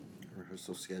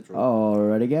rehearsal schedule.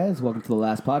 Alrighty, guys. Welcome to the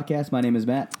last podcast. My name is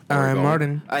Matt. I'm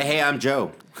Martin. Hey, I'm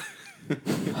Joe.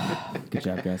 Good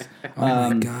job, guys. Oh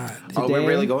my God. Oh, we're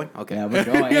really going? Okay. Yeah, we're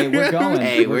going. Hey, we're going.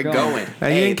 Hey, we're going.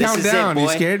 Hey, you didn't this count is it, down. You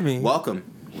boy. scared me.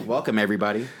 Welcome,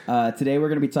 everybody. Today we're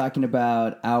going to be talking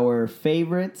about our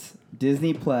favorite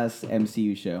Disney Plus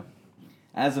MCU show.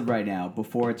 As of right now,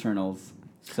 before Eternals.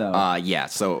 So,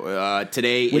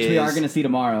 today which we are going to see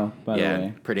tomorrow, by the way.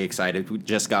 Yeah, pretty excited. We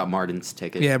just got Martin's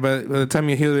ticket. Yeah, but by the time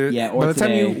you hear it, Yeah, or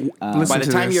today, By the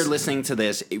time you're listening to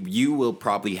this, you will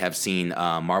probably have seen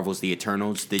Marvel's The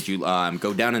Eternals. Did you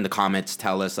go down in the comments?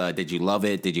 Tell us, did you love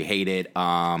it? Did you hate it?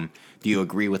 Do you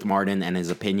agree with Martin and his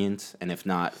opinions? And if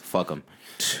not, fuck him.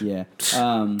 Yeah.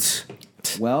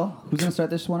 Well, who's going to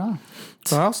start this one off?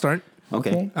 So I'll start.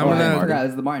 Okay. I forgot. This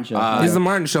is the Martin show. This is the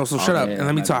Martin show, so shut up yeah, and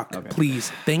let me okay, talk, okay. please.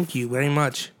 Thank you very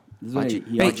much. This is what he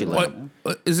Hey, also what-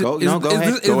 let. Is it? Go Is ahead.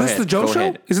 this Go the ahead. Joe Go show?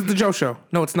 ahead. Is it the Joe show?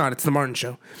 No, it's not. It's the Martin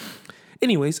show.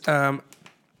 Anyways, I'd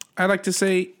like to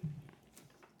say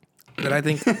that I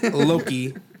think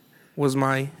Loki was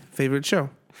my favorite show.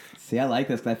 See, I like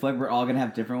this because I feel like we're all going to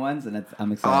have different ones, and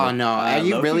I'm excited. Oh, no. Are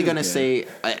you Loki really was going to good. say...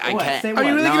 I What? can't... Say Are what?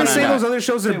 you really No, going to no, say no. those other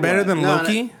shows are Say better what? than No,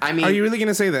 Loki? I mean- are you really going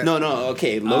to say that? No,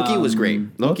 okay. Loki was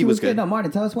great. Loki was good. No, Martin,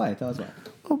 tell us why.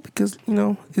 Oh, because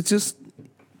it's just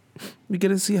we get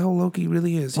to see how Loki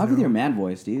really is. Talk with your man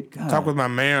voice, dude. God. Talk with my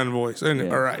man voice. Yeah.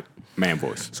 All right. Man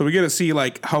voice. So we get to see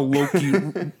like how Loki,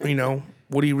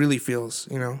 what he really feels.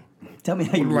 Tell me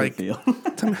how you really like- feel.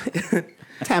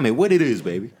 Tell me what it is,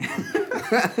 baby.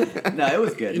 No, it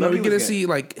was good. we Loki get to was good. see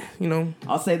like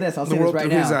I'll say this. I'll the say this world right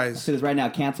through now. his I'll eyes. say this right now.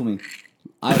 Cancel me.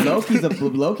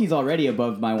 Loki's already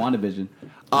above my WandaVision.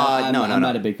 No. I'm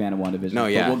not a big fan of WandaVision. No,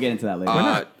 yeah. But we'll get into that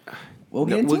later. We'll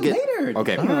get into it later.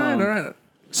 Okay. all right.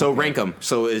 So rank them.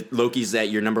 So Loki's at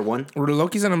your number one?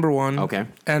 Loki's at number one. Okay.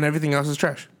 And everything else is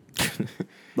trash.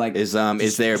 Like, Is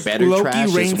there better Loki trash?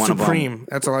 Is reigns one of supreme.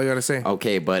 That's all I gotta say. them?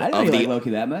 Okay, but I didn't of really the... like Loki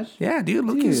that much. Yeah, dude,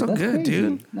 Loki is so that's good, crazy.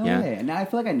 dude. No Yeah. way. And now I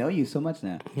feel like I know you so much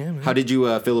now. Yeah, man. How did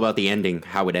you feel about the ending?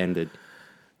 How it ended?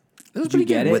 It was Did you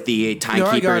get it? With the Yo, I got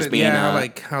timekeepers it. being... Yeah,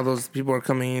 like how those people are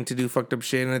coming in to do fucked up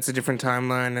shit, and it's a different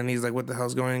timeline, and he's like, what the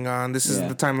hell's going on? This is Yeah.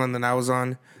 the timeline that I was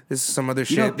on. This is some other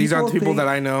shit. know, These aren't the people people think- that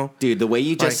I know. Dude, the way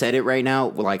you just Like- said it right now,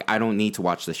 like, I don't need to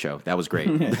watch the show. That was great.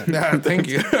 Yeah, thank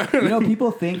you.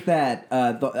 People think that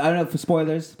I don't know for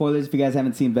spoilers if you guys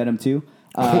haven't seen Venom 2.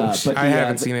 But I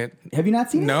haven't seen it. Have you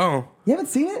not seen it? No. You haven't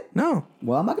seen it? No.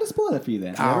 Well, I'm not going to spoil it for you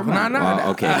then. Oh, Never mind. no. Well,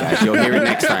 okay, guys, you'll hear it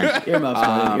next time. Earmuffs,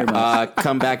 brother, earmuffs.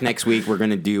 Come back next week. We're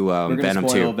gonna do We're going to Venom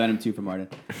spoil 2. Venom 2 for Martin.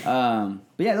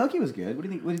 But yeah, Loki was good. What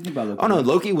do you think about Loki? Oh no,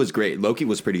 Loki was great. Loki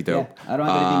was pretty Yeah, dope. I don't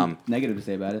have anything negative to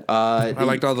say about it. I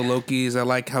liked all the Lokis. I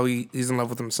like how he's in love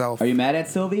with himself. Are you mad at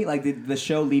Sylvie? Like, did the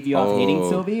show leave you off hating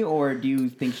Sylvie, or do you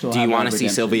think she'll Do have you want a to see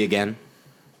redemption? Sylvie again?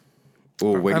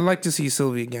 Oh, wait. I'd like to see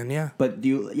Sylvie again, yeah. But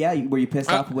were you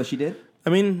pissed off with what she did? I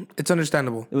mean, it's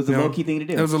understandable. It was a Loki thing to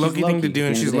do. It was a She's Loki thing to Loki do,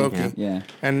 and at the she's end of the Loki. day. Yeah.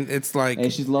 And it's like... Hey,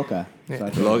 she's loca. So I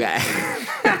feel Look like- at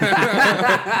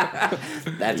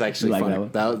That's actually You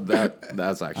like funny.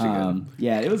 That's actually good.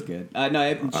 Yeah, it was good.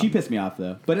 She pissed me off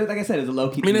though. But like I said, it was a low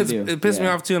key. I mean, thing to do. it pissed me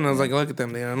Yeah. off too, and I was like, look at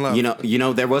them, they're in love. You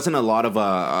know, there wasn't a lot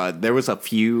of there was a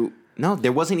few. No,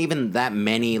 there wasn't even that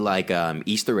many like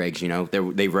Easter eggs. You know,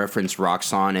 they referenced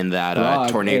Roxanne in that Throg.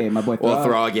 tornado. Hey, my boy Well,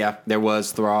 Throg. Throg, yeah, there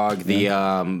was Throg. The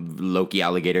Loki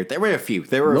alligator. There were a few.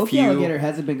 Loki alligator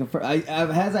hasn't been confirmed.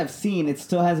 As I've seen, it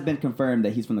still hasn't been confirmed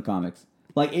that he's from the comics.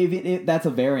 Like if that's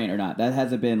a variant or not, that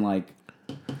hasn't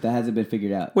been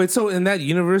figured out. Wait, so in that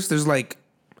universe, there's like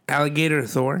alligator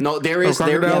Thor? No, there is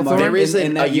crocodile Thor? there is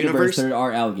in a that universe. There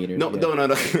are alligators. No, yeah. no.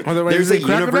 There's There's a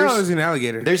crocodile or universe. is he an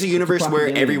alligator? There's a universe where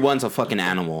crocodilian. everyone's a fucking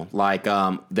animal. Like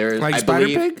Like I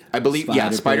Spider-Pig? believe yeah,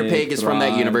 Spider-Pig, Spider-Pig is from that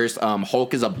Throg. universe.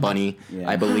 Hulk is a bunny. Yeah.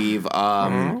 I believe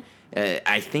I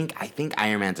think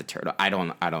Iron Man's a turtle. I don't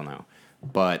know.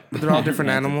 But They're all different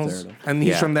Man's a animals, turtle. and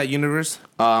he's Yeah. from that universe.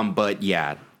 but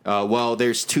yeah. Well,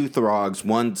 there's two Throgs.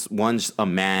 One's a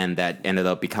man that ended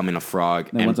up becoming a frog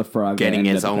And one's a frog that getting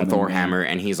ended his up own becoming Thor a man. hammer,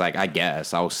 and he's like, I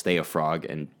guess I'll stay a frog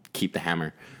and keep the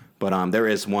hammer. But there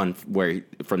is one where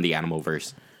from the animal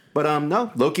verse. But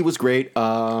no, Loki was great.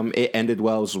 It ended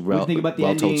well. It was What do you think about the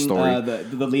well-told ending? story.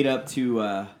 The lead up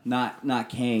to not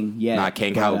Kang yet. Not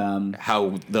Kang. but,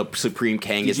 How the Supreme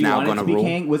Kang did is you now want it going to be rule.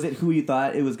 Kang? Was it who you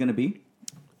thought it was going to be?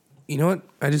 You know what?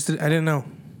 I didn't know.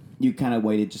 You kind of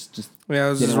waited, just Yeah, I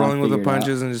was just didn't wanna rolling with the figure it out.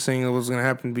 punches and just saying what was going to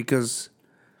happen because,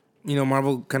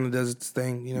 Marvel kind of does its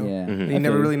thing. Yeah. Mm-hmm. You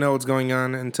never really know what's going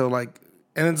on until like,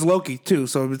 and it's Loki too,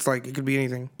 so it's like it could be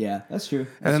anything. Yeah, that's true.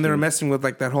 And then they were messing with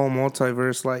like that whole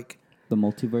multiverse like the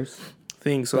multiverse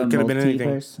thing, so The it could have been anything.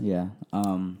 multiverse? Yeah.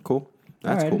 Cool.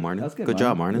 That's Alrighty. cool, Martin. That's good, Good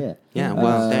job, Martin. Yeah. Yeah.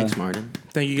 Well, thanks, Martin.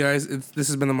 Thank you guys. This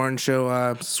has been the Martin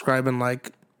Show. Subscribe and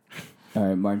like. All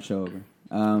right, Martin, show over.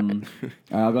 All right,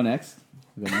 I'll go next.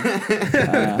 Dude,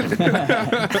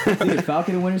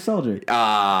 Falcon and Winter Soldier.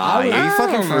 Are you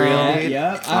fucking for real?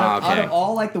 Yep. Out of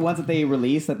all like the ones that they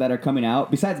released that are coming out,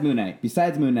 besides Moon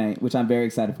Knight, which I'm very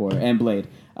excited for, and Blade.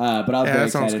 But I was very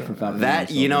excited for Falcon.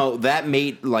 That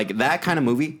made like that kind of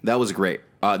movie. That was great.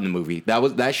 In the movie,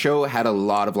 that show had a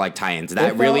lot of like tie-ins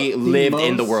that really lived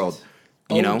in the world.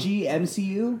 You know, OG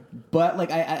MCU, but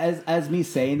like as me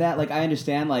saying that, like I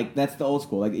understand, like that's the old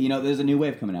school. Like there's a new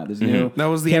wave coming out. There's new. That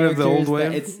was the end of the old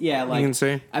wave. It's like you can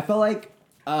say. I felt like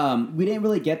we didn't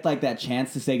really get like that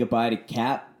chance to say goodbye to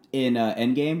Cap in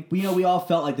Endgame. We all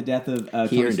felt like the death of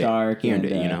Tony Stark. He earned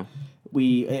it.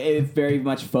 It very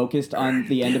much focused on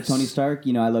the end of Tony Stark.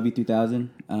 I love you 3000.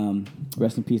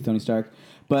 Rest in peace, Tony Stark.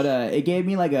 But it gave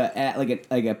me like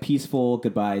a peaceful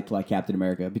goodbye to like Captain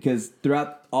America, because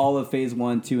throughout all of Phase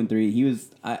 1, 2, and 3, he was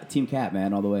Team Cap,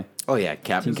 man, all the way. Oh yeah,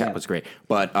 Captain Cap was great.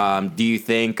 But do you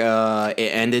think it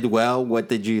ended well? What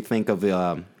did you think of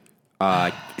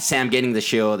Sam getting the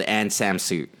shield and Sam's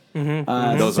suit?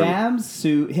 Sam's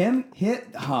suit, man, you're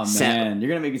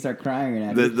gonna make me start crying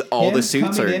right now. All the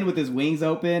suits coming are in with his wings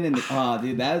open and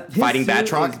dude, that fighting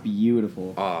Batroc is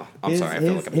beautiful. Oh, I'm sorry, I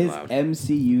feel like I'm his loud.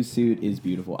 MCU suit is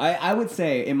beautiful. I would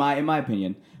say, in my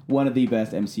opinion, one of the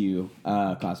best MCU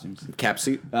costumes. Cap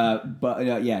suit, or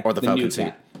the Falcon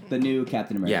suit. The new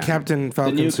Captain America. Yeah. Captain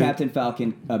Falcon. The new suit. Captain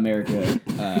Falcon America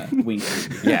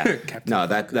wingsuit. Yeah, no,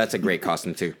 that's a great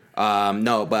costume too.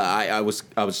 No, but I was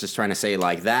just trying to say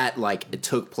like that, like it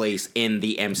took place in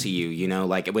the MCU.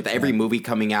 Like with every movie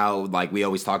coming out, like we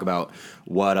always talk about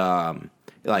what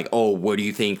what do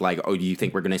you think? Like, do you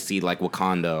think we're gonna see like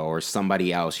Wakanda or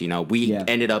somebody else? We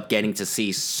ended up getting to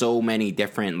see so many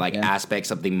different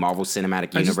aspects of the Marvel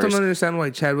Cinematic Universe. I just don't understand why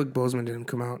Chadwick Boseman didn't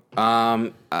come out.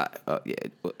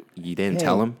 You didn't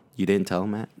tell him. You didn't tell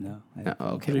him, Matt? No.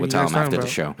 Okay, we'll tell him after the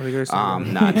show. What are you guys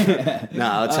talking about? No,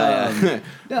 I'll tell you.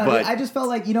 But I just felt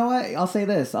like, you know what? I'll say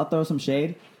this. I'll throw some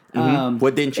shade.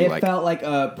 What didn't you like? It felt like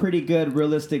a pretty good,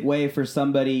 realistic way for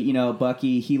somebody,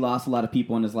 Bucky, he lost a lot of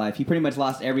people in his life. He pretty much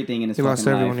lost everything in his life.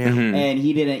 And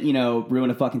he didn't, ruin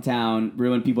a fucking town,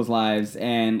 ruin people's lives,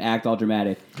 and act all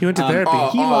dramatic. He went to therapy.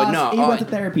 He went to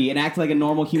therapy and acted like a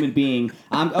normal human being.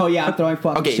 I'm throwing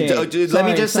fucking shade. Let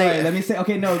me say.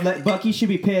 Okay, no, Bucky should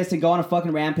be pissed and go on a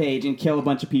fucking rampage and kill a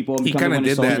bunch of people. And he kind of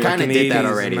did that. He kind of did that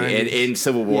already in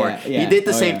Civil War. He did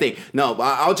the same thing. No,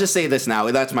 I'll just say this now.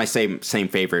 That's my same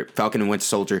favorite. Falcon and Winter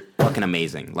Soldier, fucking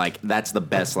amazing. Like that's the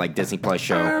best Disney Plus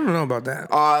show. I don't know about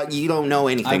that. You don't know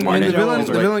anything, Martin. The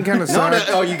villain kind of sucked.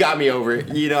 No, you got me over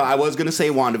it. I was gonna say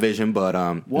WandaVision, but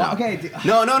well, okay.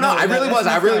 No, I really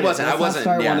wasn't. I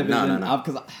wasn't. Yeah, no.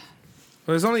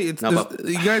 Because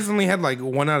you guys only had like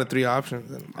 1 out of 3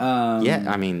 options. Yeah,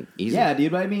 I mean, easy. Yeah,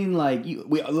 dude. But I mean, like,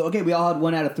 we all had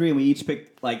 1 out of 3, and we each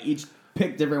picked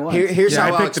different ones. Here's how I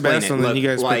I'll picked the best one, then you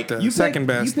guys picked the second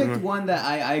best. You picked one that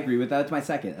I agree with. That's my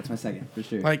second. That's my second for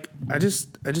sure. Like I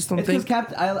just don't it's think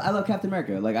I love Captain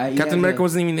America. Like Captain America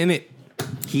wasn't even in it.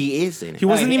 He is in it. He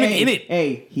wasn't even in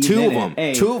it. Two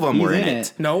of them were in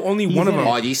it. No, only one of them.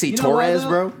 Oh, do you see Torres,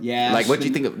 bro? Yeah. Like, what do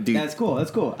you think of? Dude, that's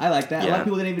cool. I like that. Yeah. A lot of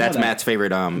people didn't even That's know that. Matt's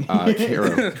favorite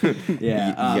hero.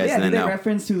 Yeah. You guys didn't they know.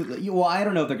 reference to? Well, I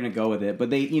don't know if they're gonna go with it, but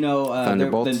they,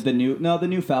 Thunderbolts? the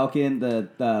new Falcon. The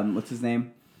what's his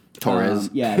name? Torres.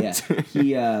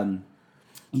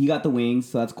 He got the wings,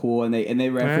 so that's cool. And they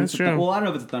reference. True. Well, I don't know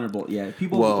if it's a Thunderbolt. Yeah,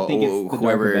 people think it's the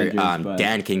whoever Dark Avengers, but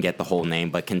Dan can get the whole name,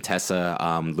 but Contessa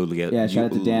Lulia. yeah, shout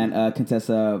out to Dan,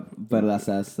 Contessa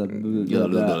Velasquez.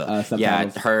 Yeah,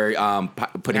 her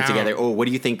putting together. Oh, what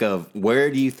do you think of? Where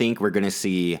do you think we're gonna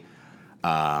see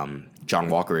John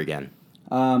Walker again?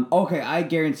 Okay, I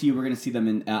guarantee you we're gonna see them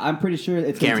in. I'm pretty sure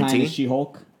it's gonna tie into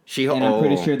She-Hulk. And I'm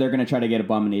pretty sure they're going to try to get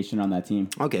Abomination on that team.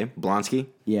 Okay. Blonsky?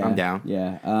 Yeah. I'm down.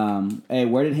 Yeah. Hey,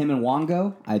 where did him and Wong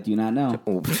go? I do not know.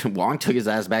 Wong took his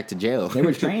ass back to jail. They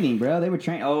were training, bro. They were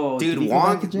training. Oh, dude, did he Wong.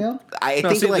 go back to jail? I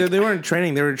think they weren't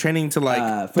training. They were training to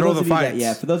throw the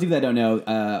fights. For those of you that don't know,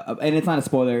 and it's not a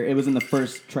spoiler, it was in the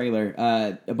first trailer,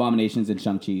 Abominations and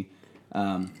Shang-Chi.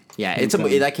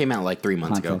 That came out like 3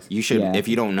 months ago. You should, if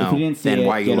you don't know, then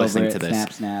why are you listening to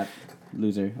this? Snap.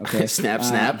 Loser. Okay. snap.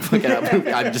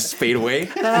 I just fade away.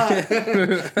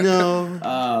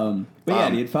 No. But yeah,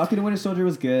 dude, Falcon and Winter Soldier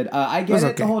was good. I get it.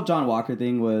 Okay. The whole John Walker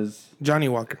thing was Johnny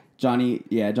Walker. Johnny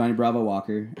Bravo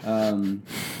Walker.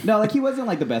 No, like he wasn't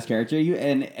like the best character.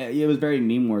 And it was very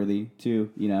meme worthy too.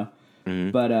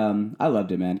 Mm-hmm. But I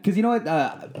loved it, man. Because you know what,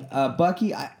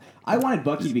 Bucky. I wanted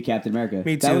Bucky to be Captain America.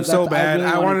 Me too, so bad.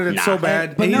 I wanted it so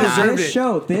bad, But and he no, deserved this it.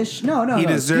 show, he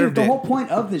deserved The it. whole point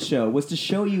of this show was to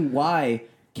show you why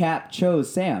Cap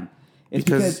chose Sam. It's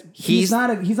Because he's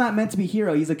not meant to be a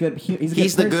hero. He's a good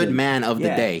He's the good person. man of the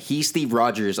day. He's Steve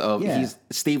Rogers of. Yeah.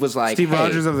 Steve was like Steve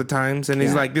Rogers of the times, and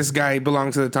he's like, this guy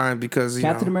belongs to the time because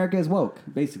Captain America is woke,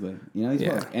 basically. You know, he's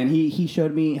woke, and he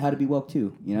showed me how to be woke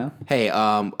too. You know. Hey,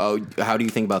 how do you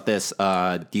think about this?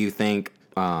 Do you think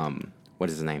what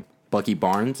is his name? Bucky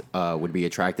Barnes would be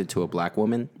attracted to a black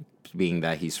woman, being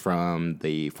that he's from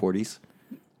the 40s?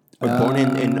 Born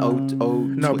in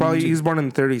No, probably he's born in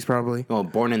the 30s, probably. Oh,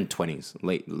 born in 20s,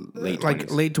 late 20s.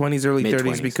 Like late 20s, early Mid-20s.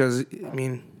 30s, because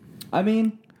I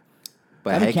mean,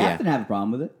 But heck Captain have a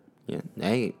problem with it. yeah.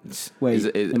 Hey, Wait,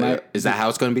 is that how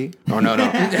it's going to be? Oh, no.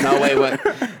 No, wait, what?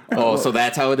 Oh, so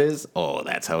that's how it is? Oh,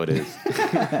 that's how it is.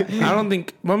 I don't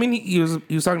think. Well, I mean, he was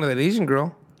talking to that Asian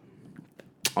girl.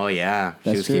 Oh, yeah. That's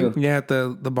she was true. cute. Yeah, at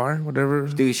the bar, whatever.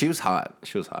 Dude, she was hot. Yeah,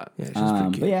 she was pretty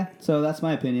But cute. yeah, so that's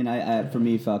my opinion. I for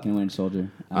me, Falcon and Winter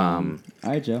Soldier. All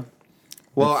right, Joe.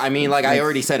 Well, I mean, like I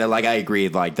already said it. Like I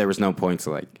agreed. Like there was no points.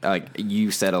 Like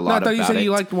you said a No, lot I about thought you said it.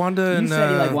 you liked Wanda You and.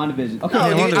 said you like WandaVision. Okay,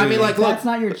 No, dude, I mean, like, if look. that's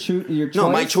not your choice. No,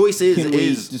 my choice is- can we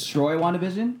is- destroy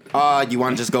WandaVision. You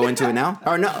want to just go into it now?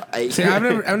 Or no? See, I've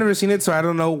never seen it, so I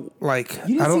don't know. Like,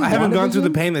 You didn't see I haven't gone through the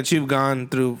WandaVision? pain that you've gone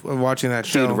through of watching that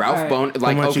show. Dude, Ralph Alright. Boner.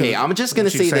 Like, From what okay, you- I'm just gonna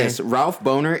what say you this: saying. Ralph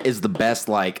Boner is the best,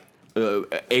 like,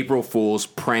 April Fool's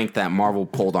prank that Marvel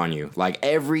pulled on you. Like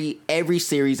every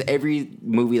series, every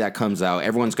movie that comes out,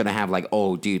 everyone's gonna have like,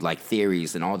 oh, dude, like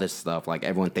theories and all this stuff. Like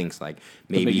everyone thinks like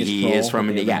maybe biggest he troll is from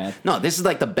that they yeah. ever had. No, this is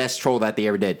like the best troll that they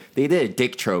ever did. They did a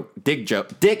dick joke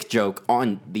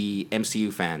on the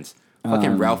MCU fans.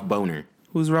 Fucking Ralph Boner.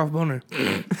 Who's Ralph Boner?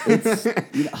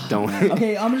 Don't.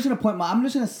 Okay, I'm just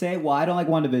gonna say why I don't like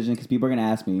WandaVision because people are gonna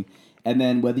ask me, and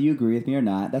then whether you agree with me or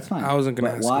not, that's fine. I wasn't gonna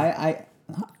But ask why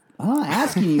I'm not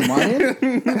asking you,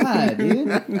 Martin. God, dude.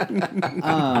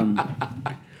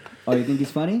 Oh, you think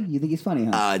he's funny? You think he's funny,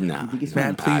 huh? No. You think he's funny?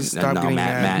 Matt, please stop no, getting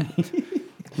Matt.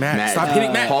 Matt, stop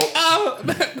hitting Matt. Hulk- Oh,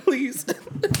 Matt, please.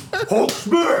 Hulk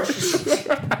smash! Sorry,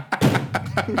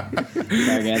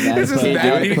 guys. I This is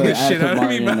bad. Beating the shit out of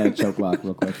me, Martin in a man. choke block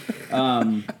real quick.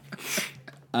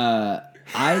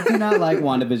 I do not like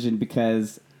WandaVision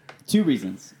because two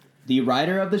reasons. The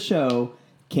writer of the show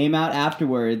came out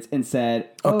afterwards and said,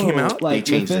 Oh, came out? like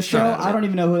They changed the Mephisto, show. I don't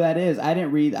even know who that is. I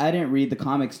didn't read the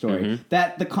comic story. Mm-hmm.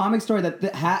 That the comic story that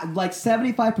like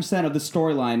 75% of the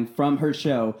storyline from her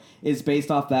show is based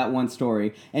off that one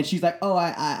story. And she's like, "Oh,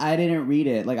 I didn't read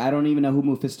it. Like I don't even know who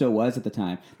Mephisto was at the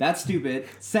time." That's stupid.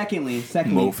 Secondly,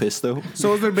 Mephisto.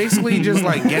 So they're basically just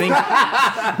like getting.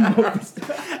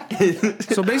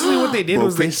 So basically, what they did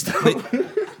was they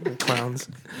clowns.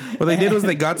 What they did was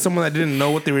they got someone that didn't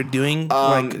know what they were doing.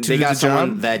 Like to They do got the someone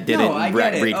job. that didn't No, I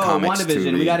get it. read comics.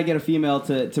 WandaVision. We got to get a female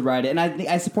to write it, and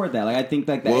I support that. Like I think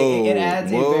like that it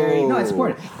adds a very I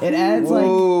support it. It adds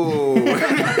Whoa.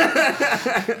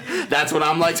 That's what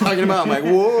I'm like talking about. I'm like,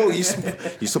 whoa, you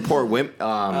support women.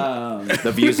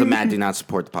 The views of Matt do not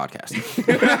support the podcast.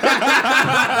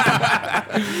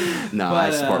 No,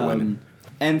 I support women.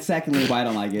 And secondly, why I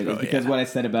don't like it is because what I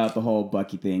said about the whole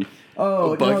Bucky thing.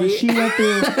 Oh, Bucky? no,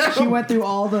 she went through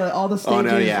all the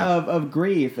stages of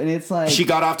grief, and it's like She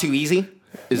got off too easy.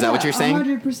 Is that what you're saying?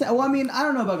 100%. Well, I mean, I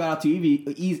don't know about got off to Evie.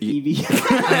 I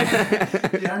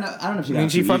don't know if she got I mean,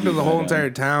 off she too fucked easy, with the whole but, entire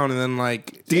town, and then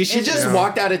like, Dude, she just Yeah.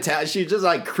 walked out of town. She just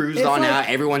like cruised It's on like- out.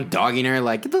 Everyone dogging her.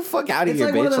 Like, get the fuck out of It's here,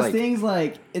 like bitch. one of those Like, things.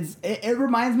 Like it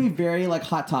reminds me very like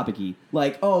Hot Topic-y.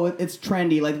 Like, oh, it's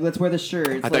trendy. Like, let's wear the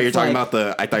shirt. I thought you were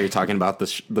talking about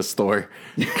the store.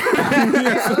 No,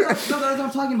 that's what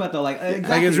I'm talking about though. Like, exactly.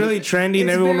 Like, it's really trendy and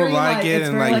It's everyone will very, like it it's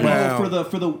and, very, like, wow. for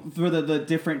the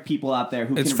different people out there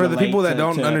who It's can for the relate people that to-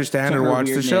 don't to- understand to or her watch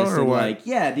the show, weirdness or and, what? Like,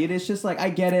 yeah, dude, it's just like I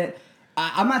get it.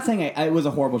 I'm not saying it was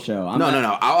a horrible show.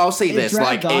 No. I'll say It this.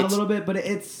 dragged Like, on a it's little bit, but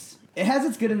it has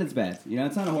its good and its bad. You know,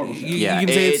 it's not a horrible show. yeah, You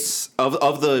can say it's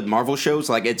of the Marvel shows.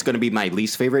 Like, it's gonna be my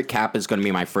least favorite. Cap is gonna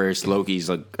be my first. Loki's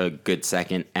a good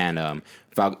second, and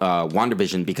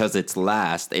WandaVision because it's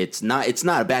last. It's not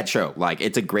a bad show. Like,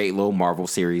 it's a great little Marvel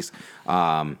series.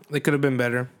 They could have been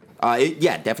better.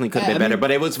 Definitely could have been better,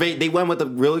 but it was they went with a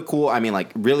really cool. I mean,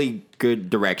 like really good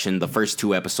direction. The first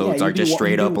two episodes Yeah, are you just do-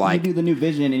 straight you up do, like. you do the new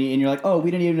Vision, and you're like, oh, we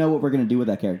didn't even know what we're gonna do with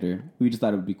that character. We just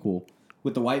thought it would be cool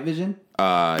with the White Vision.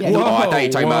 I thought you were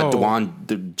talking about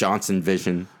Dwayne Johnson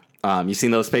Vision. You seen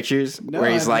those pictures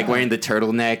where he's I've like not. wearing the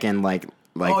turtleneck and like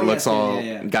Oh, looks yes, all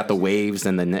yeah. got the waves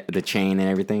and the chain and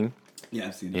everything. Yeah,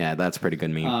 I've seen it. Yeah, that's a pretty good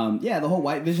meme. Yeah, the whole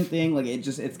White Vision thing, like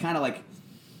it's kind of like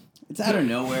It's out of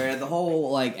nowhere. The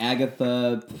whole like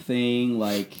Agatha thing,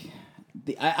 like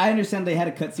I understand they had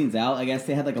to cut scenes out. I guess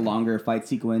they had like a longer fight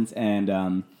sequence,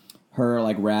 and her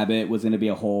like rabbit was going to be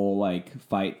a whole like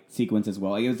fight sequence as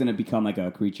well. Like, it was going to become like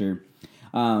a creature.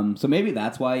 So maybe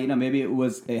that's why maybe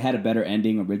it had a better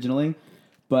ending originally.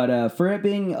 But for it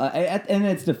being in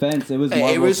its defense, it was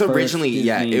Marvel's originally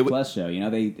first Disney Plus show. You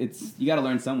got to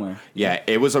learn somewhere. Yeah,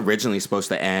 it was originally supposed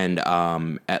to end.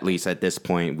 At least at this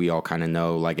point, we all kind of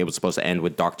know. Like it was supposed to end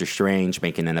with Doctor Strange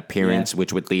making an appearance,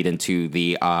 which would lead into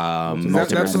the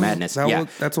Multiverse of Madness.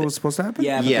 That's what was supposed to happen.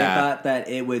 Yeah, but they thought that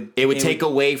it would take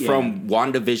away from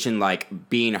WandaVision, like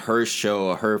being her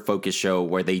show, her focus show,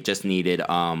 where they just needed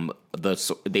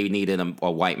they needed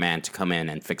a white man to come in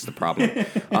and fix the problem.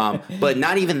 But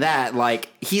not even that. Like,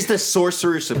 he's the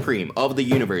sorcerer supreme of the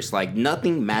universe. Like,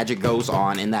 nothing magic goes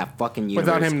on in that fucking universe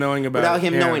without him knowing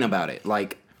about it.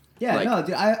 Like, no,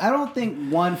 dude, I don't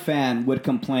think one fan would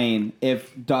complain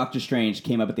if Doctor Strange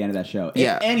came up at the end of that show.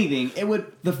 If anything,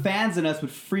 the fans in us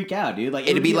would freak out, dude. Like,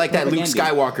 it'd be like that Luke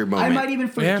Skywalker moment. I might even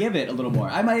forgive it a little more.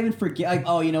 I might even forget, like,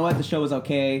 oh, you know what, the show was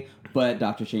okay, but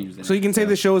Doctor Strange was in it. So you can say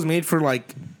the show was made for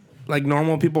like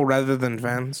normal people rather than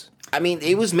fans. I mean,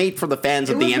 it was made for the fans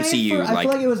of the MCU. I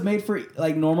feel like it was made for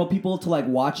like normal people to like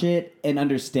watch it and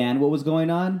understand what was going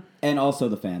on, and also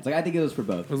the fans. Like, I think it was for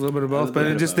both. It was a little bit of both, but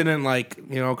it just didn't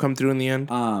come through in the end.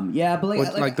 Yeah, but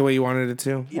like the way you wanted it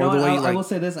to. You know, I will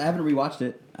say this: I haven't rewatched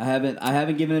it. I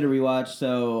haven't given it a rewatch,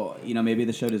 so maybe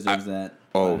the show deserves that.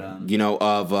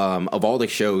 Of all the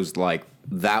shows, like,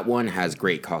 that one has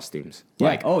great costumes. Yeah.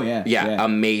 Like,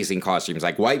 amazing costumes.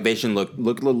 Like, White Vision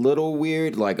looked a little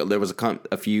weird. Like, there was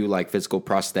a few like physical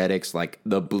prosthetics. Like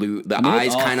the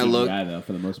eyes kind of look.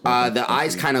 For the most part, the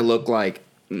eyes kind of look like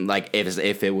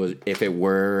if it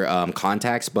were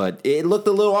contacts, but it looked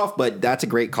a little off. But that's a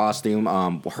great costume.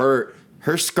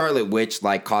 Her Scarlet Witch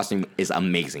like costume is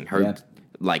amazing.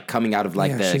 Like coming out of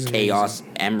like the Chaos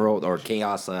amazing. Emerald or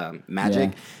Chaos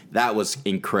magic. Yeah. That was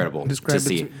incredible to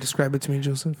see. Describe it to me,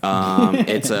 Joseph.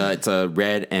 It's a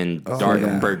red and dark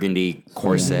burgundy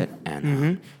corset,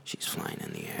 and she's flying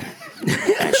in the air,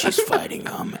 and she's fighting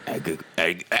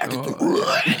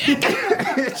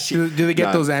Do they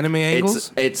get those anime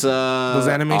angles? It's those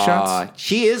anime shots.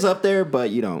 She is up there, but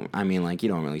you don't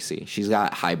really see. She's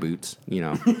got high boots,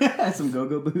 some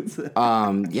go-go boots.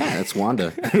 That's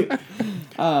Wanda.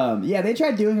 They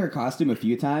tried doing her costume a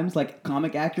few times, like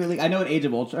comic accurately. I know in Age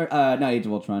of Ultron, not Age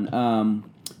of Ultron.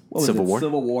 What was Civil War.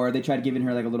 Civil War. They tried giving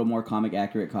her like a little more comic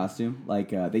accurate costume. Like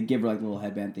they give her like a little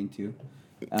headband thing too.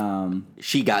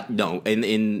 She got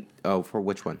for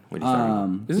which one? What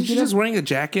Isn't she just wearing a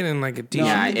jacket and like a t-shirt?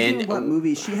 Yeah, in what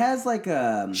movie? She has like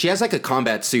a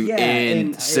combat suit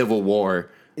in Civil War.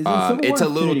 It's a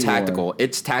little tactical. War?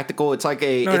 It's tactical. It's like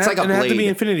a blade. It has to be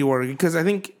Infinity War because I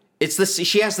think.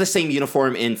 She has the same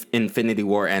uniform in Infinity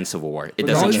War and Civil War. It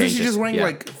doesn't change. She's just wearing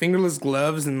like fingerless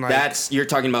gloves and like. You're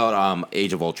talking about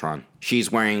Age of Ultron.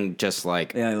 She's wearing just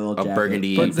like a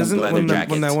burgundy leather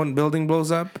jacket. When that one building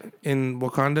blows up in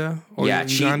Wakanda,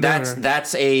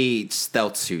 that's a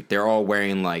stealth suit. They're all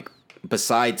wearing like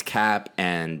besides Cap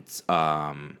and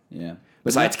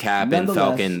Besides Cap and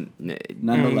Falcon.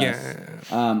 Nonetheless,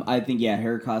 I think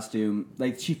her costume,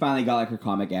 like she finally got like her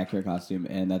comic accurate costume,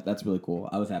 and that's really cool.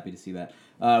 I was happy to see that.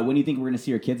 When do you think we're going to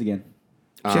see her kids again?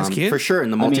 She has kids? For sure, in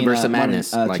the Multiverse of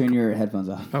Madness. Turn your headphones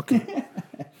off. Okay.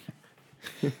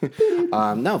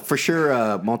 No, for sure,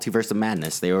 Multiverse of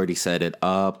Madness. They already set it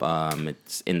up.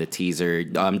 It's in the teaser.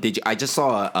 I just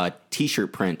saw a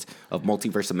T-shirt print of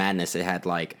Multiverse of Madness. It had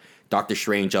like Doctor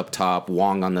Strange up top,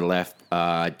 Wong on the left,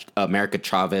 America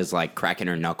Chavez like cracking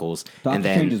her knuckles. Doctor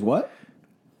Strange is what?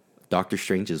 Doctor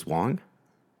Strange is Wong?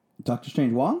 Doctor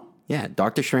Strange Wong? Yeah,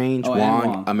 Doctor Strange,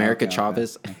 Wong, America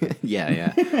Chavez. Okay.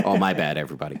 Yeah. Oh, my bad,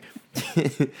 everybody.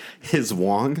 His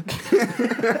Wong.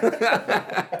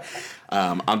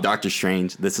 I'm Doctor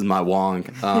Strange. This is my Wong.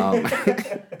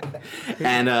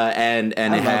 And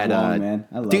it had Wong, man.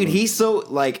 I love dude. him. He's so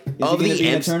like is of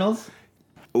the Eternals.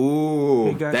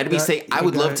 Ooh, that'd be say. I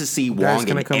would love to see Wong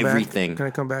in everything. Can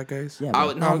I come back, guys? Yeah,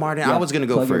 no, Martin. I was gonna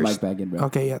go plug first. Your mic back in, bro.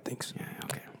 Okay, yeah, thanks. Yeah,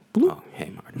 okay. Oh, hey,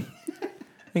 Martin.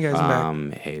 Hey guys, I'm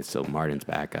back. Hey, so Martin's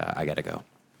back. I gotta go.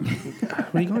 Where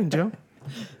are you going, Joe?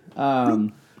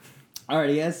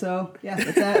 Alrighty, yeah. So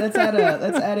let's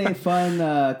add a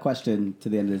fun question to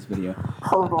the end of this video.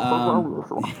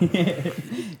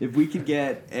 If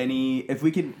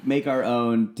we could make our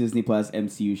own Disney Plus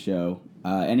MCU show,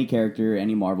 any character,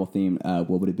 any Marvel theme, what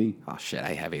would it be? Oh shit,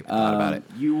 I haven't even thought about it.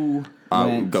 You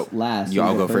went go last.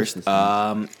 I'll go first.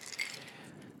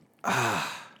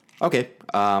 Okay,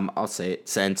 I'll say it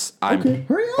since I'm. Okay,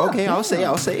 hurry up. Okay, I'll say it.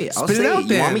 I'll say it. I'll Spit it say out it.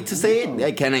 You want then. me to say it?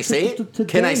 Yeah, can I say it?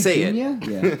 Can I say it?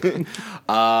 Yeah.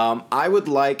 I would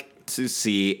like to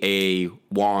see a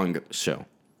Wong show.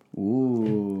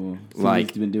 Ooh. So Like-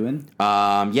 he's been doing?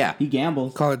 Yeah. He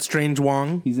gambles. Call it Strange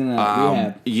Wong. He's in a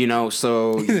rehab. You know,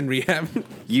 so He's in rehab.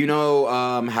 you know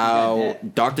how Yeah.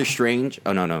 Doctor Strange.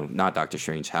 Oh no, not Doctor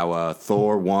Strange. How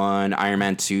Thor 1, Iron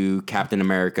Man 2, Captain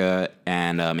America,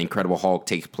 and Incredible Hulk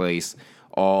takes place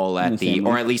all at the same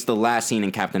or week. at least the last scene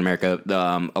in Captain America.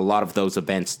 A lot of those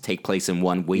events take place in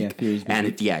 1 week. Yeah, Fury's Big and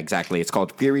Week. yeah, exactly. It's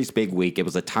called Fury's Big Week. It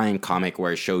was a time comic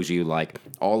where it shows you like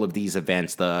all of these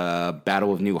events, the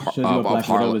Battle of Shows you what Black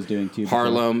Widow was doing, too, before.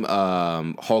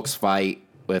 Harlem, Hulk's fight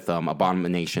with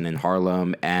Abomination in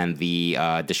Harlem, and the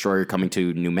Destroyer coming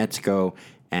to New Mexico,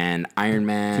 and Iron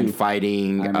Man Two.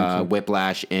 fighting Iron Man 2.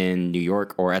 Whiplash in New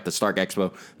York or at the Stark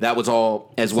Expo. That was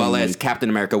all, as well Same as week. Captain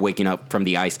America waking up from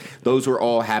the ice. Those were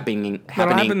all happening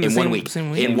happened in the 1 same- week.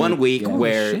 same week? In 1 week, Yeah.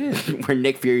 where shit. where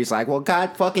Nick Fury's like, well,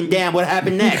 God fucking damn, what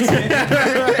happened next?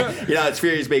 It's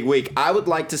Fury's Big Week. I would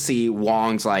like to see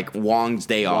Wong's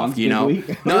day off. Wong's You Big know,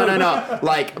 Week? no.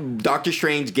 Like Doctor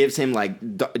Strange gives him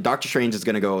Doctor Strange is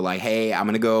gonna go like, hey, I'm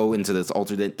gonna go into this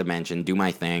alternate dimension, do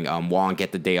my thing. Wong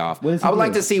get the day off. What does he I would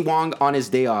like do? to see Wong on his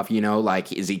day off. You know,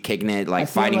 like is he kicking it, like I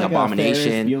feel fighting like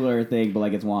Abomination? A Ferris Bueller thing, but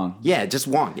like it's Wong. Yeah, just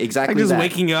Wong. Exactly. Like just that.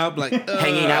 waking up, like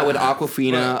Hanging out with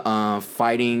Aquafina,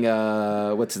 fighting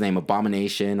what's his name,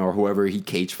 Abomination, or whoever he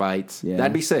cage fights. Yeah.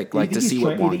 That'd be sick. You Like think to he's see tra-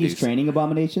 what you Wong think he's does. training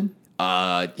Abomination?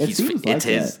 He's seems like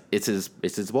that. it's his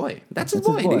boy. That's his That's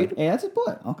boy, his boy. dude. Hey, that's his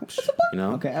boy. Okay, that's his boy. You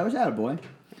know? Okay, I wish I had a boy.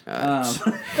 I'm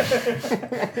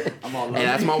all Hey,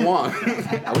 that's my Wong.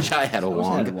 I wish I had a I wish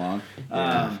I had a Wong.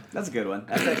 Wong. That's a good one.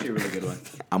 That's actually a really good one.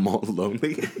 I'm all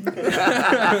lonely.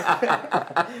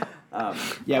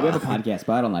 Yeah, we have a podcast,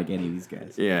 but I don't like any of these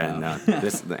guys. Yeah, no.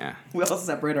 This, yeah. We all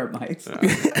separate our mics.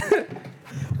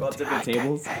 We all have different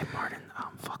tables. Hey, Martin.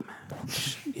 Fuck, man.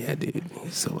 yeah, dude,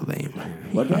 he's so lame.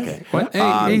 What guys? Okay. What?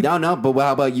 Hey, No, but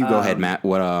how about you go ahead, Matt?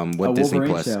 What Disney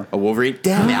Wolverine Plus? show. A Wolverine?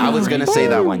 Damn it, I was gonna say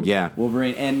that one. Yeah.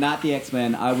 Wolverine, and not the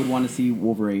X-Men. I would want to see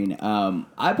Wolverine.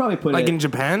 I'd probably put like it in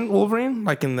Japan, Wolverine,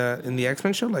 like in the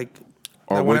X-Men show, like.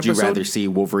 Or that one would you episode? rather see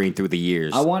Wolverine through the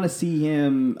years? I want to see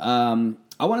him.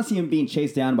 I want to see him being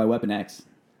chased down by Weapon X.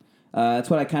 That's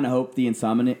what I kind of hope the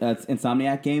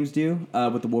Insomniac games do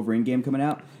with the Wolverine game coming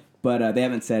out. But they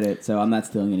haven't said it, so I'm not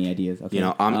stealing any ideas. Okay? You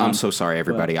know, I'm so sorry,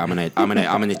 everybody. I'm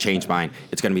gonna change mine.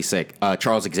 It's gonna be sick.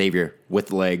 Charles Xavier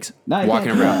with legs, No, you walking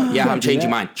can't- around. you Yeah, can't I'm do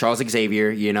changing that. mine. Charles Xavier.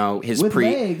 You know, his With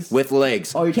legs? with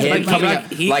legs. Oh, you're trying to Him make coming him up,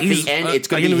 like he's, the end. It's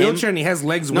gonna like be in a him. wheelchair and he has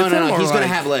legs No, with him. no, or he's gonna like-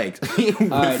 have legs. All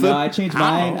right, no, I changed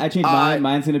mine. I changed mine. Uh,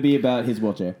 Mine's going to be about his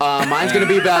wheelchair. Mine's gonna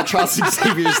be about Charles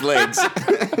Xavier's legs.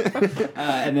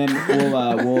 And then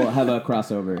we'll have a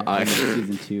crossover in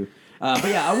season 2. But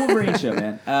yeah, a Wolverine show,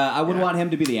 man. I would want him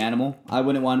to be the animal. I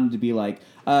wouldn't want him to be like.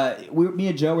 Me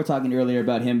and Joe were talking earlier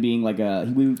about him being like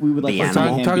we would like The to see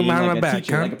animal? him Talking being behind like my a back,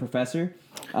 teacher, huh? like a professor.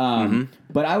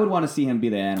 But I would want to see him be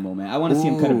the animal, man. I want to see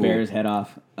him cut a Ooh. bear's head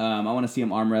off. I want to see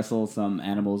him arm wrestle some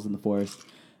animals in the forest,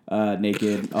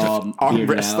 naked, all Arm bearded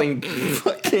out. wrestling,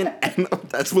 fucking.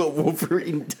 That's what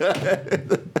Wolverine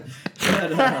does.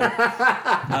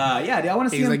 Yeah, dude, I want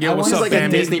to see He's him. like, yo, I what's He's wanna up, like see a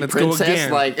him- family? Disney Let's go princess,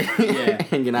 again. like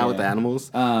hanging out Yeah. with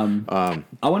animals.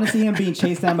 I want to see him being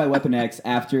chased down by Weapon X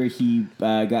after he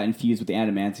got infused with the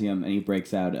adamantium and he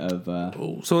breaks out of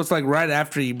So it's like right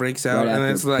after he breaks out, right and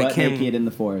after, it's like butt him. naked in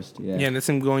the forest. Yeah, Yeah, and it's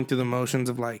him going through the motions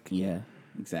of like yeah,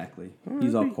 exactly.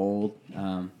 He's all cold.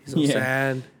 so yeah.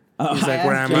 sad. Oh, He's I like,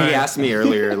 where asked am Jay- I? He asked me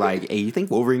earlier, like, "Hey, you think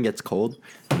Wolverine gets cold?"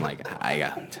 I'm like,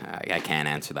 I can't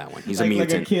answer that one. He's a Like a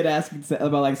mutant. kid asking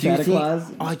about like Do you Santa think-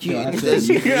 Claus. Oh, So I have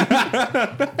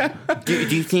to-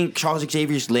 do you think Charles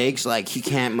Xavier's legs, like, he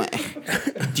can't?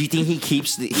 Do you think he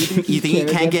keeps? Do you think he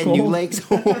Carries can't that get new cold? legs?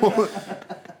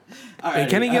 Hey,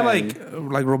 can he get like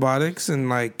robotics and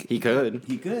like? He could.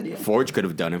 He could, yeah. Forge could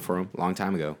have done it for him a long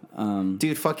time ago.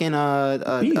 Dude, fucking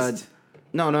Beast.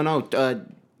 no.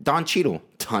 Don Cheadle,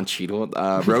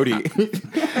 Rhodey.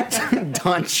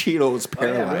 Don Cheadle was Oh,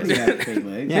 yeah, paralyzed. Brody had fake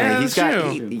legs. Yeah, he's that's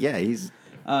got. true. He's.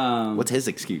 What's his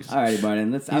excuse? All right,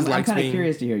 Martin. I'm likes kind of being-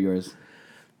 curious to hear yours.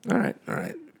 All right.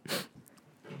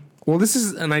 Well, this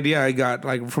is an idea I got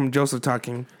like from Joseph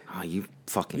talking. Oh, you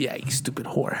fucking. Yeah, you stupid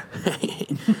whore.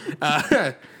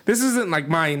 This isn't like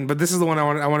mine, but this is the one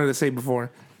I wanted to say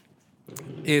before.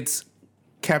 It's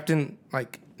Captain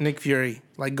like Nick Fury,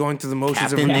 like going through the motions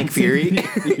Captain of Nick Fury.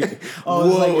 Oh,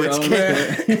 Whoa, it's it's, like your own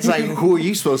story. it's like, who are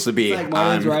you supposed to be? Like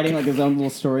Martin's I'm writing like his own little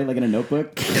story, like in a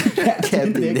notebook.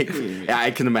 Captain Nick. Fury.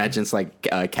 I can imagine it's like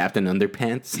Captain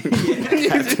Underpants,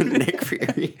 Captain Nick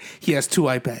Fury. He has 2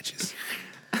 eye patches.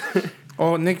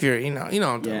 Oh, Nick Fury, you know what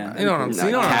I'm talking about. You know what I'm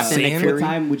saying. Captain Nick What Fury?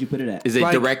 time would you put it at? Is it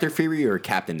Like- Director Fury or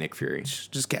Captain Nick Fury?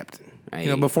 Just Captain. Aye. You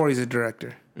know, before he's a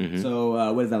director.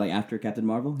 So what is that like after Captain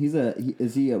Marvel? What He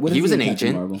is was an in Captain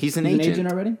agent. Marvel? He's an He's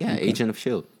agent already. Yeah, Okay. Agent of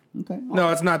Shield. Okay. No,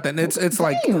 it's not that. It's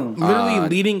like Damn. literally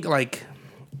leading like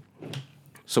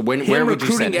So where him would you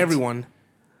set recruiting it? everyone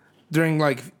during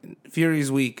like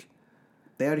Fury's week.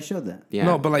 They already showed that. Yeah,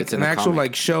 No, but like it's in an the actual comic.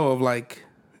 like show of like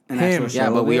An him. actual show. Yeah,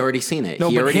 but of we it. already seen it. No,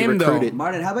 he but already him, though. recruited.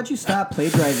 Martin, how about you stop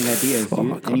plagiarizing ideas, dude?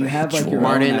 my God, and you I have hate like you. your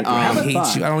Martin, own. I Have a hate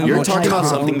thought. you. I don't Have even You're a want talking you to about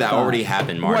talk. something that already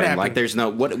happened, Martin. happened? Like there's no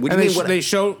what do you And mean? What, they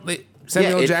show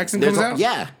Samuel yeah, Jackson there's comes a-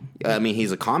 out. Yeah, I mean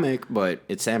he's a comic, but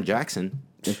it's Sam Jackson.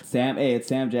 It's Sam. Hey, it's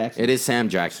Sam Jackson. It is Sam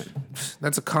Jackson.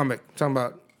 That's a comic. I'm talking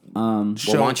about Well,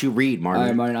 why don't you read, Martin? All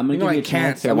right, Martin. I'm gonna You know give you I a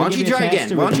chance. can't. Yeah, I'm why gonna don't you give try a chance again?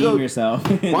 to Why don't you redeem go- yourself?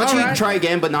 Why don't you Alright. try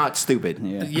again, but not stupid?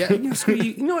 Yeah. yeah. Screw you.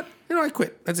 You know what? I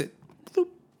quit. That's it. Bloop.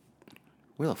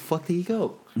 Where the fuck did he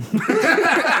go?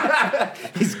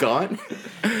 He's gone.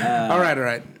 All right. All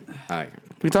right.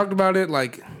 We talked about it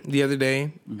like the other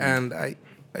day, and I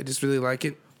just really like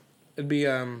it. It'd be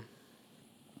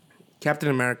Captain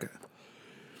America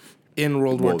in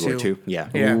World War World War II. II. Yeah.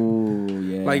 Yeah. Ooh,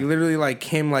 yeah. Like literally like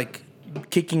him like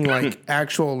kicking like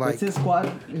actual like what's his squad?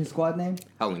 His squad name?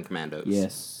 Howling Commandos.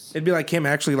 Yes. it'd be like him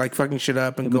actually like fucking shit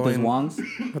up and With his going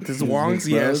wongs. with his wongs, his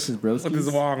bros, yes. his broskies? With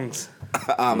his wongs.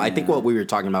 I think what we were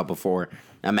talking about before.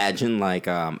 Imagine like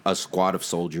a squad of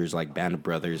soldiers, like Band of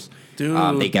Brothers. Dude.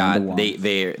 They Band got of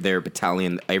their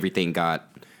battalion. Everything got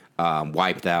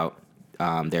wiped out.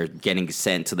 They're getting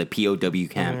sent to the POW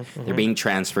camp. They're being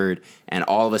transferred, and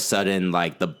all of a sudden,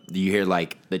 like you hear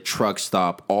like the truck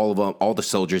stop. All of them, all the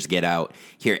soldiers get out.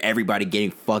 Hear everybody getting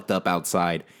fucked up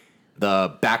outside.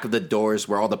 The back of the doors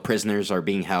where all the prisoners are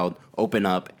being held open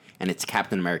up, and it's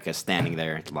Captain America standing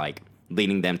there, like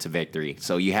leading them to victory.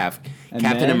 So you have And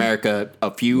Captain then- America,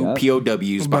 a few Yep.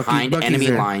 POWs behind Bucky's enemy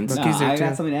there. lines. No, Bucky's there I too.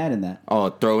 got something to add in that. Oh,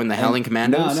 throw in the Howling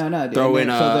Commandos. No. Throw in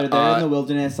so they're in the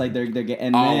wilderness, like they're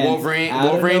getting. then, Wolverine. out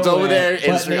of Wolverine's over nowhere-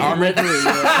 there. Is but-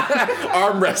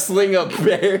 arm wrestling a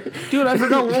bear. Dude, I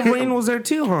forgot Wolverine was there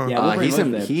too, huh? Yeah, Wolverine He's was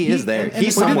in- there. he is there. in the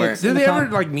He's comics- somewhere. Did in they the ever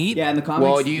com- like meet? Yeah, in the comics.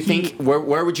 Well, do you think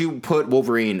where would you put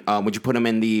Wolverine? Would you put him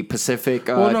in the Pacific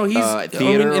Well, no, he's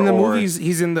theater in the or movies.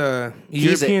 He's in the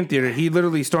European theater. He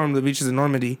literally stormed the beaches of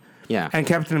Normandy. Yeah. And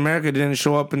Captain America didn't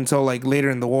show up until like later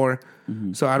in the war.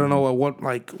 So I don't know at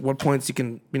what points you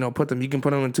can put them. You can put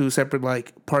them in two separate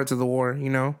like parts of the war.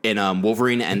 in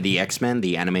Wolverine and the X-Men,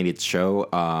 the animated show?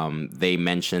 They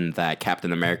mentioned that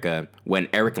Captain America, when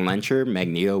Eric Lencher,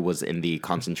 Magneto, was in the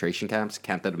concentration camps,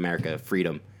 Captain America freed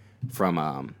him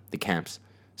from the camps.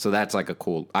 So that's like a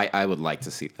cool. I would like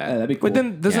to see that. Yeah, that'd be cool. But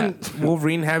then doesn't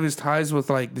Wolverine have his ties with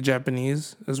like the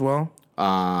Japanese as well?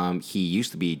 He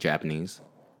used to be Japanese.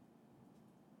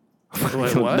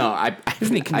 Wait, what? No,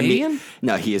 Isn't he I mean- Canadian?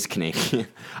 no, he is Canadian.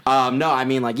 No, I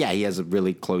mean like he has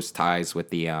really close ties with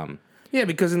the Yeah,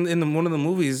 because in one of the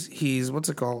movies, he's what's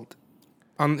it called?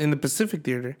 In the Pacific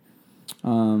theater.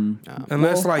 Unless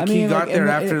Well, like I he mean, got like, there in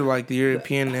the- after like the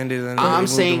European ended. And they I'm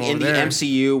moved saying him in over the there.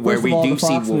 MCU where First we of all, do the see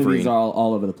Fox movies Wolverine. are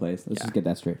all over the place. Let's just get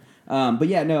that straight. But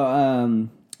yeah, no.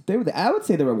 They were. I would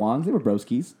say they were Wongs. They were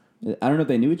broskies. I don't know if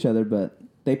they knew each other, but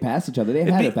they passed each other. They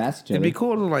had to pass each other. It'd be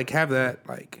cool to like have that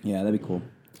like. Yeah, that'd be cool.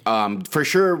 For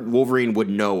sure, Wolverine would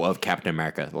know of Captain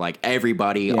America. Like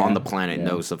everybody Yeah, on the planet yeah.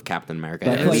 knows of Captain America,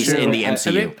 That's at like least true. in the I-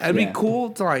 MCU. It'd be Yeah. cool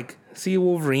to like see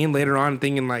Wolverine later on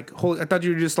thinking like, holy, I thought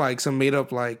you were just like some made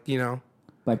up like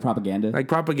Like propaganda. like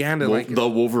propaganda like The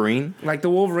Wolverine. the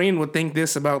Wolverine would think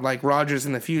this about like Rogers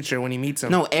in the future when he meets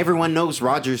him. No, everyone knows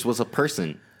Rogers was a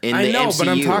person in I the know, MCU. but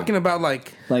I'm talking about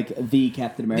like the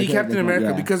Captain America. the Captain America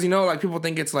yeah. because like people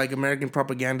think it's like American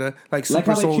propaganda, like super like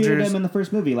how they treated soldiers. him in the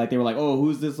first movie. Like they were like, "Oh,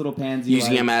 who's this little pansy?" using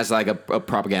like, him as like a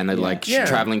propaganda Yeah.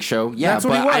 traveling show. Yeah, That's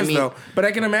what but he was I mean, though. But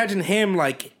I can imagine him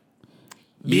like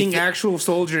being actual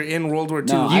soldier in World War II.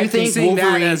 No, you I think seeing that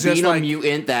Wolverine as just being a like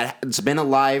mutant that's been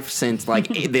alive since like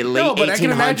the late No, but I can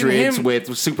imagine 1800s him- with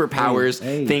superpowers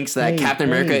Hey, thinks that hey, Captain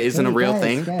America hey, isn't a hey, real guys,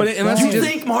 thing? guys, But unless guys, you just-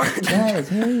 think, Mark? guys,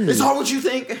 hey. Is all what you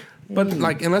think? But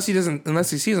like unless he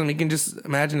sees him, he can just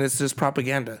imagine it's just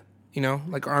propaganda.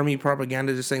 Like army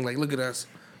propaganda, just saying like, look at us,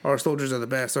 our soldiers are the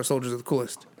best, our soldiers are the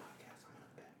coolest.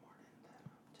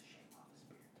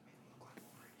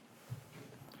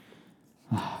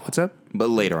 What's up? But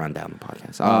later on down the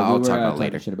podcast, We I'll were, talk about talking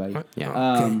later. Shit about you. Yeah.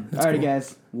 Alrighty,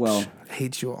 guys. Well, I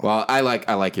hate you all. Well, I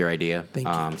like your idea. Thank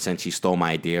you. Since you stole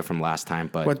my idea from last time,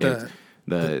 but What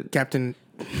the Captain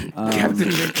Captain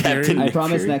Nick Fury. I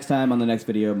promise next time on the next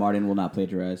video, Martin will not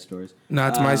plagiarize stories. No,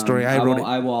 it's my story. I wrote it.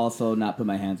 I will also not put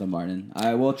my hands on Martin.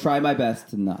 I will try my best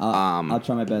to not. I'll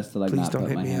try my best to like Please not don't put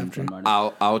hit my me hands after. on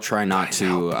Martin. I'll try not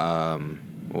to.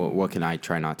 What can I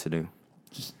try not to do?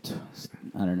 Just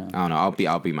I don't know. I don't know.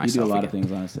 I'll be myself. You do a lot again. of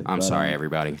things, honestly. I'm but, sorry,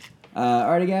 everybody.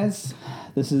 Alrighty, guys.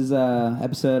 This is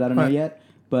episode I don't know Right. yet,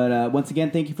 but once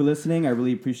again, thank you for listening. I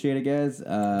really appreciate it, guys.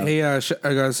 Hey, I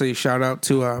gotta say shout out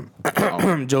to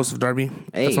Joseph Darby.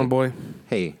 Hey. That's my boy.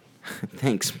 Hey,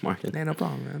 thanks, Martin. Hey, no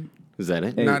problem, man. Is that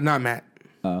it? Hey. Not Matt.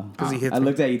 Oh, Because he hits I me.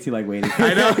 looked at you two like waiting.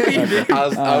 I know.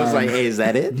 I was like, hey, is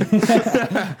that it?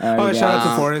 Oh, shout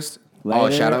out to Forrest.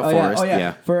 Later. shout out Forrest, Yeah.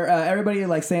 yeah. For everybody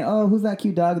like saying, "Oh, who's that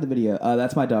cute dog in the video?"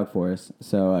 That's my dog Forrest.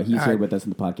 So he's here with us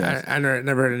in the podcast. I never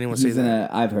heard anyone say He's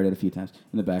that. I've heard it a few times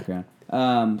in the background.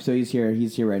 So he's here.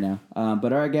 He's here right now.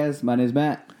 But all right, guys. My name's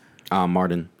Matt.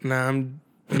 Martin. Nah, I'm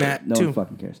Matt No too. one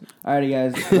fucking cares. Alrighty,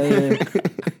 guys. Later.